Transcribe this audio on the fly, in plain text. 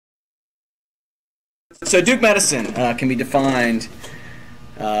So Duke Medicine can be defined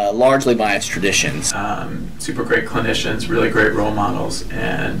largely by its traditions. Super great clinicians, really great role models,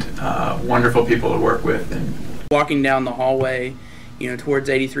 and wonderful people to work with. And walking down the hallway, towards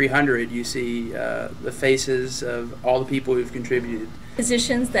 8300, you see the faces of all the people who've contributed.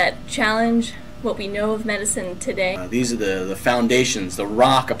 Physicians that challenge what we know of medicine today. These are the foundations, the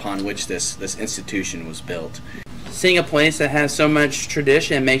rock upon which this institution was built. Seeing a place that has so much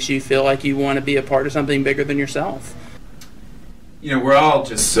tradition makes you feel like you want to be a part of something bigger than yourself. We're all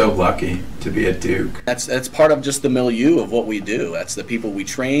just so lucky to be at Duke. That's part of just the milieu of what we do. That's the people we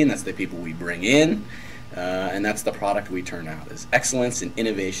train, that's the people we bring in, and that's the product we turn out, is excellence in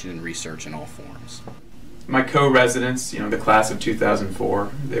innovation and research in all forms. My co-residents, the class of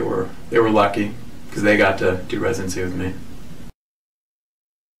 2004, they were lucky because they got to do residency with me.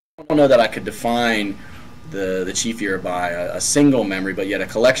 I don't know that I could define the chief year by a single memory, but yet a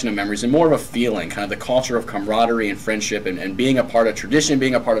collection of memories and more of a feeling, kind of the culture of camaraderie and friendship and being a part of tradition,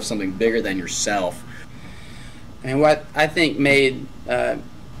 being a part of something bigger than yourself. And what I think made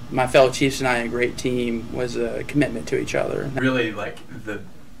my fellow chiefs and I a great team was a commitment to each other. Really, the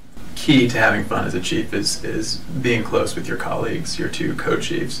key to having fun as a chief is being close with your colleagues, your two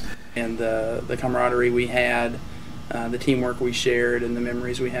co-chiefs. And the camaraderie we had, the teamwork we shared, and the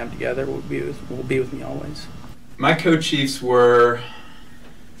memories we have together will be with me always. My co-chiefs were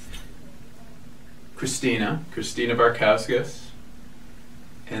Christina Barkauskas,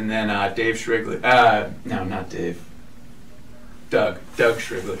 and then Dave Shrigley. No, not Dave. Doug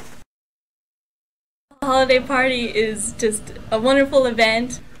Shrigley. The holiday party is just a wonderful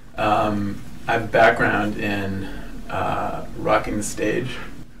event. I have a background in rocking the stage.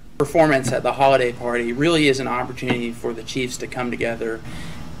 Performance at the holiday party really is an opportunity for the chiefs to come together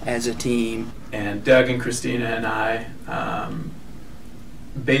as a team. And Doug and Christina and I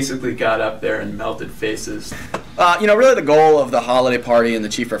basically got up there and melted faces. Really the goal of the holiday party and the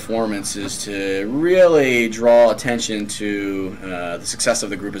chief performance is to really draw attention to the success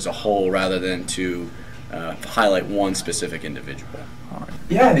of the group as a whole rather than to highlight one specific individual.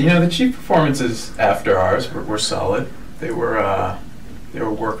 Yeah, the chief performances after ours were solid. They were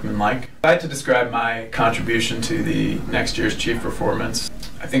workmanlike. If I had to describe my contribution to the next year's chief performance,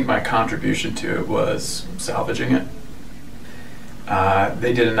 I think my contribution to it was salvaging it.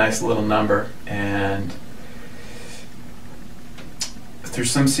 They did a nice little number, and through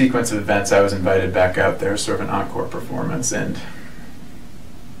some sequence of events I was invited back out there, sort of an encore performance, and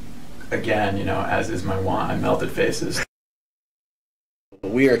again, as is my wont, I melted faces.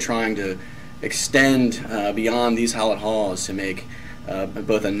 We are trying to extend beyond these hallowed halls to make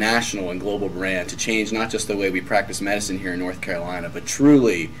both a national and global brand, to change not just the way we practice medicine here in North Carolina, but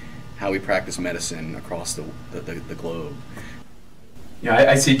truly how we practice medicine across the globe.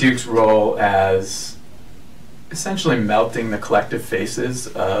 I see Duke's role as essentially melting the collective faces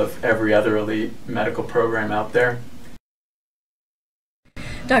of every other elite medical program out there.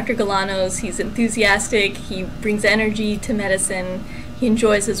 Dr. Galanos, he's enthusiastic, he brings energy to medicine, he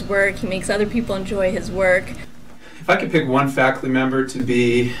enjoys his work, he makes other people enjoy his work. If I could pick one faculty member to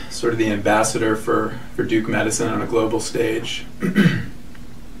be sort of the ambassador for Duke Medicine on a global stage,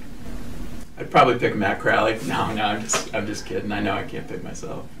 I'd probably pick Matt Crowley. No, I'm just kidding. I know I can't pick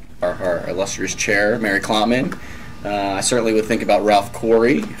myself. Our illustrious chair, Mary Kloppman. I certainly would think about Ralph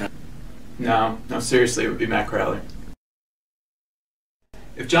Corey. No, seriously, it would be Matt Crowley.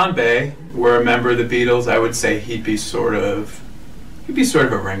 If John Bay were a member of the Beatles, I would say he'd be sort of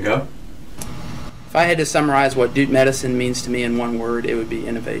a Ringo. If I had to summarize what Duke Medicine means to me in one word, it would be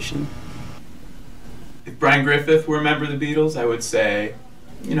innovation. If Brian Griffith were a member of the Beatles, I would say,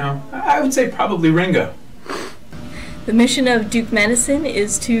 probably Ringo. The mission of Duke Medicine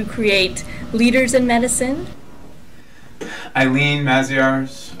is to create leaders in medicine. Eileen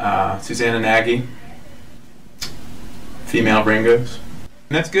Maziarz, Susanna Nagy, female Ringos.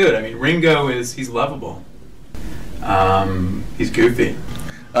 And that's good. I mean, Ringo he's lovable. He's goofy.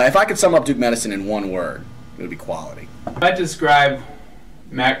 If I could sum up Duke Medicine in one word, it would be quality. If I describe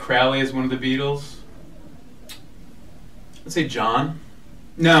Matt Crowley as one of the Beatles, I'd say John.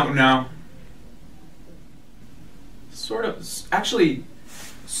 No. Sort of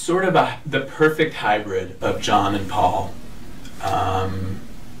the perfect hybrid of John and Paul.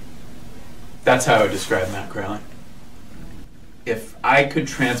 That's how I would describe Matt Crowley. If I could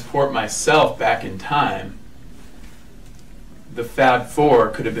transport myself back in time, the Fab Four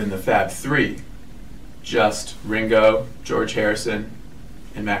could have been the Fab Three. Just Ringo, George Harrison,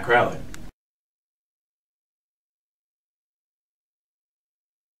 and Matt Crowley.